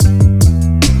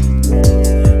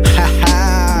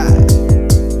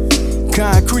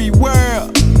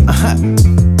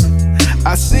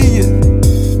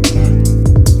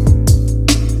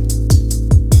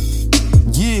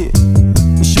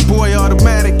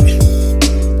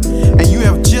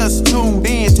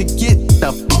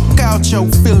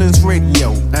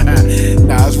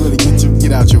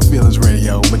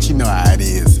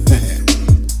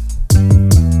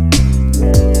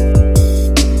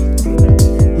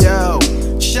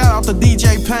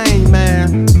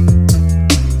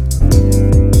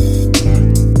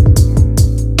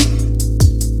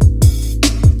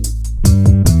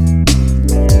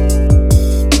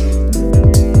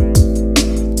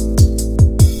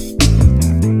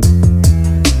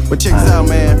But check this out,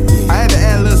 man. I had to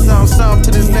add a little something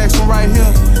to this next one right here,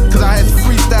 cause I had to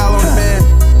freestyle on it, man.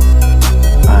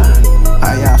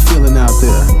 How y'all feeling out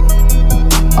there?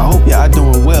 I hope y'all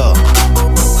doing well.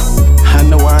 I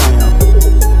know I am.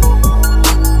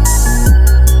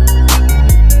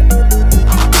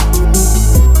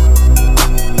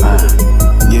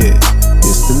 Yeah,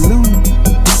 it's the Lou.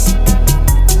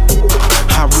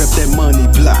 I rep that money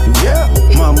block. Yeah,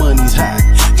 my money's high.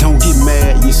 Don't get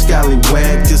mad, you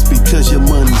scallywag, just because your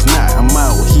money's not. I'm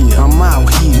out here.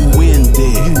 You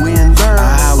in there.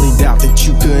 I highly doubt that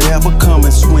you could ever come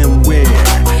and swim where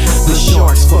the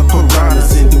sharks fuck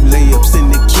piranhas and do layups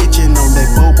in the kitchen on that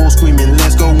bobo screaming,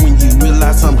 let's go, when you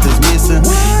realize something's missing.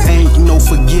 Ain't no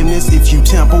forgiveness if you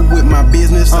tamper with my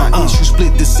business. I issue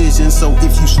split decisions, so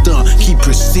if you stunt, keep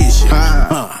precision.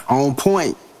 On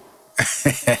point.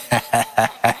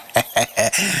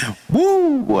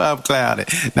 Woo, boy, I'm clouded.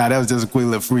 Nah, that was just a quick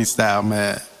little freestyle,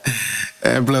 man.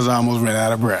 And plus, I almost ran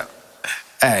out of breath.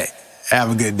 Hey,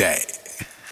 have a good day.